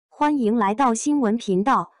欢迎来到新闻频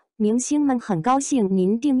道，明星们很高兴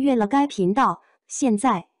您订阅了该频道。现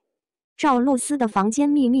在，赵露思的房间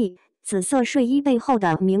秘密，紫色睡衣背后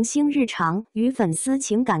的明星日常与粉丝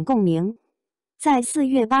情感共鸣。在4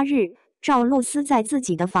月8日，赵露思在自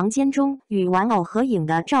己的房间中与玩偶合影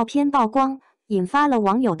的照片曝光，引发了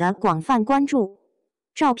网友的广泛关注。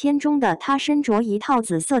照片中的她身着一套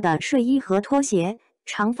紫色的睡衣和拖鞋，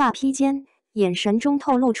长发披肩，眼神中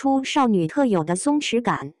透露出少女特有的松弛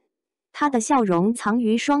感。她的笑容藏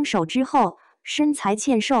于双手之后，身材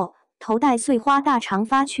纤瘦，头戴碎花大长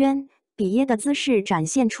发圈，比耶的姿势展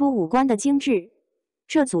现出五官的精致。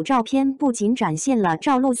这组照片不仅展现了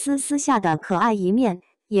赵露思私下的可爱一面，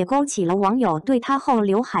也勾起了网友对她后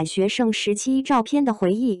刘海学生时期照片的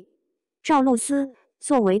回忆。赵露思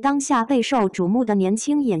作为当下备受瞩目的年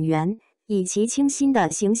轻演员，以其清新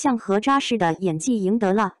的形象和扎实的演技赢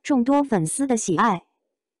得了众多粉丝的喜爱。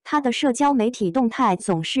她的社交媒体动态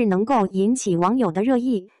总是能够引起网友的热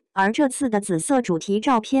议，而这次的紫色主题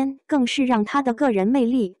照片更是让她的个人魅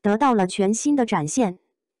力得到了全新的展现。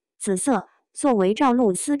紫色作为赵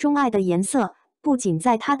露思钟爱的颜色，不仅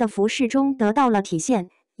在她的服饰中得到了体现，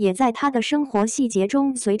也在她的生活细节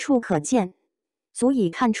中随处可见，足以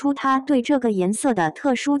看出她对这个颜色的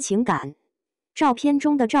特殊情感。照片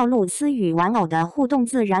中的赵露思与玩偶的互动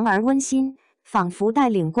自然而温馨，仿佛带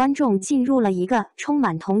领观众进入了一个充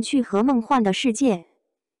满童趣和梦幻的世界。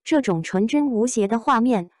这种纯真无邪的画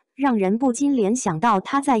面，让人不禁联想到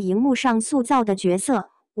她在荧幕上塑造的角色，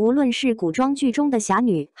无论是古装剧中的侠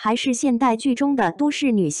女，还是现代剧中的都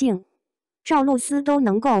市女性，赵露思都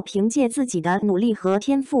能够凭借自己的努力和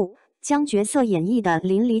天赋，将角色演绎得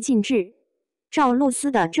淋漓尽致。赵露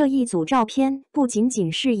思的这一组照片不仅仅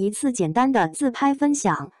是一次简单的自拍分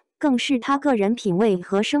享，更是她个人品味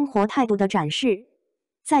和生活态度的展示。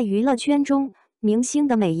在娱乐圈中，明星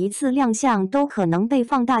的每一次亮相都可能被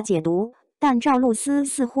放大解读，但赵露思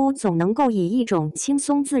似乎总能够以一种轻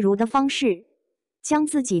松自如的方式，将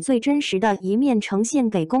自己最真实的一面呈现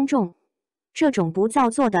给公众。这种不造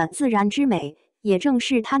作的自然之美，也正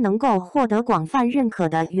是她能够获得广泛认可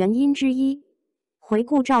的原因之一。回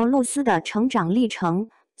顾赵露思的成长历程，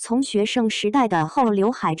从学生时代的后刘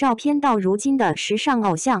海照片到如今的时尚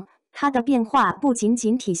偶像，她的变化不仅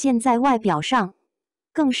仅体现在外表上，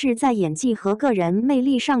更是在演技和个人魅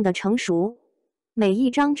力上的成熟。每一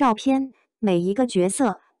张照片，每一个角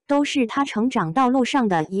色，都是她成长道路上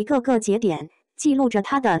的一个个节点，记录着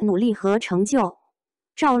她的努力和成就。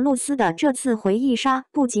赵露思的这次回忆杀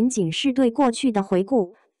不仅仅是对过去的回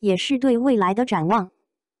顾，也是对未来的展望。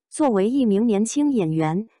作为一名年轻演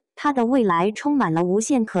员，她的未来充满了无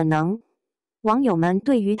限可能。网友们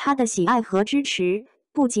对于她的喜爱和支持，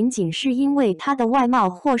不仅仅是因为她的外貌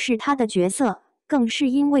或是她的角色，更是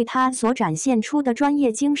因为她所展现出的专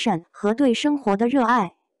业精神和对生活的热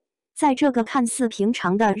爱。在这个看似平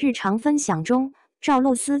常的日常分享中，赵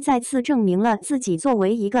露思再次证明了自己作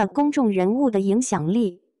为一个公众人物的影响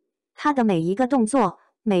力。她的每一个动作，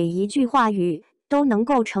每一句话语，都能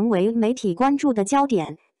够成为媒体关注的焦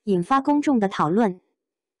点，引发公众的讨论。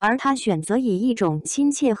而她选择以一种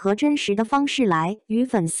亲切和真实的方式来与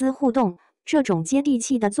粉丝互动，这种接地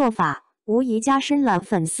气的做法，无疑加深了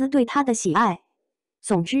粉丝对她的喜爱。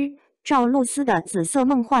总之，赵露思的紫色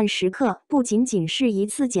梦幻时刻不仅仅是一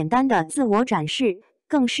次简单的自我展示，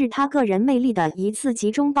更是她个人魅力的一次集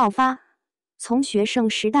中爆发。从学生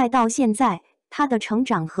时代到现在，她的成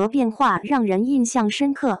长和变化让人印象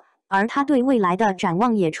深刻，而她对未来的展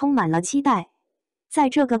望也充满了期待。在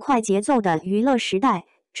这个快节奏的娱乐时代，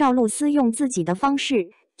赵露思用自己的方式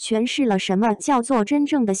诠释了什么叫做真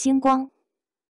正的星光。